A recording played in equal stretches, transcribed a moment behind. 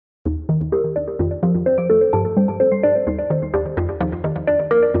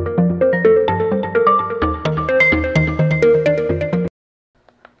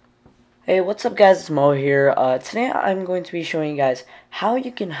Hey, what's up guys, it's Mo here. Today I'm going to be showing you guys how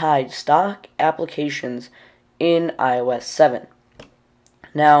you can hide stock applications in iOS 7.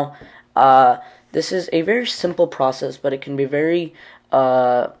 Now, this is a very simple process, but it can be very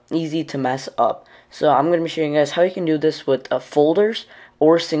easy to mess up. So I'm going to be showing you guys how you can do this with folders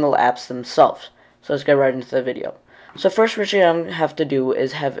or single apps themselves. So let's get right into the video. So first what you're going to have to do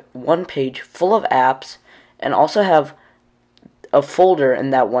is have one page full of apps and also have a folder in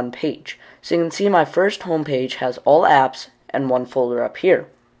that one page. So you can see my first home page has all apps and one folder up here.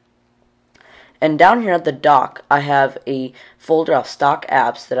 And down here at the dock, I have a folder of stock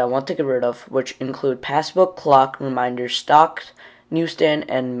apps that I want to get rid of, which include Passbook, Clock, Reminders, Stocks, Newsstand,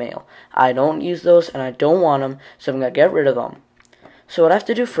 and Mail. I don't use those and I don't want them, so I'm going to get rid of them. So what I have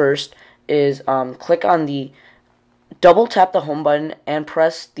to do first is click on the double tap the home button and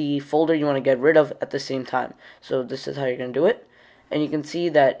press the folder you want to get rid of at the same time. So this is how you're going to do it. And you can see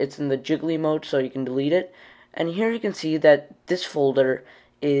that it's in the jiggly mode, so you can delete it. And here you can see that this folder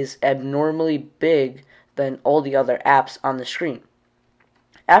is abnormally big than all the other apps on the screen.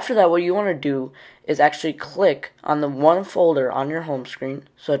 After that, what you want to do is actually click on the one folder on your home screen,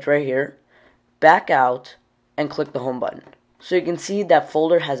 so it's right here, back out, and click the home button. So you can see that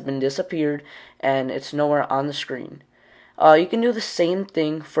folder has been disappeared and it's nowhere on the screen. You can do the same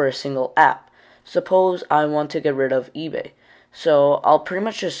thing for a single app. Suppose I want to get rid of eBay. So I'll pretty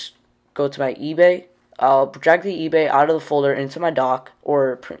much just go to my eBay. I'll drag the eBay out of the folder into my dock,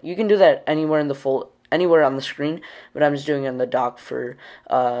 or you can do that anywhere in the anywhere on the screen. But I'm just doing it in the dock for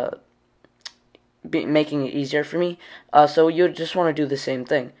making it easier for me. So you just want to do the same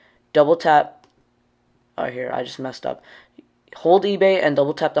thing. Double tap. Oh, here I just messed up. Hold eBay and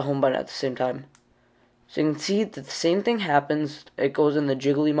double tap the home button at the same time. So you can see that the same thing happens. It goes in the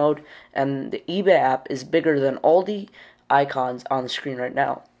jiggly mode, and the eBay app is bigger than all the icons on the screen right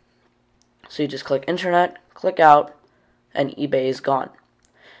now. So you just click internet, click out, and eBay is gone.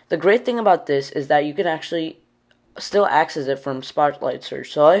 The great thing about this is that you can actually still access it from Spotlight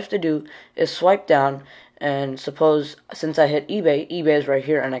Search. So all I have to do is swipe down, and suppose since I hit eBay, eBay is right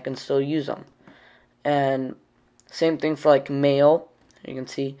here and I can still use them. And same thing for like mail. You can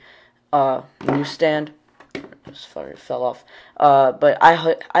see newsstand. Sorry, it fell off. But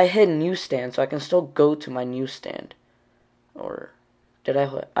I hit newsstand, so I can still go to my newsstand. Or did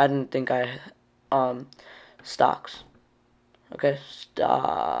I didn't think I stocks. Okay,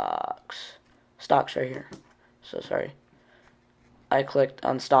 stocks right here. So sorry, I clicked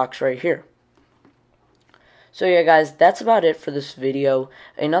on stocks right here. So yeah guys, that's about it for this video.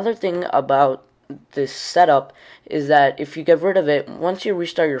 Another thing about this setup is that if you get rid of it, once you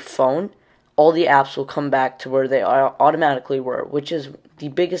restart your phone, all the apps will come back to where they automatically were, which is the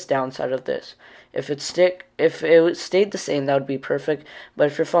biggest downside of this. If it stayed the same, that would be perfect. But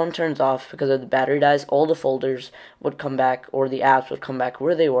if your phone turns off because of the battery dies, all the folders would come back, or the apps would come back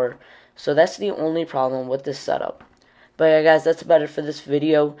where they were. So that's the only problem with this setup. But yeah, guys, that's about it for this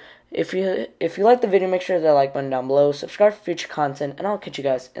video. If you like the video, make sure to like button down below, subscribe for future content, and I'll catch you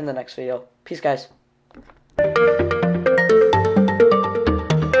guys in the next video. Peace, guys.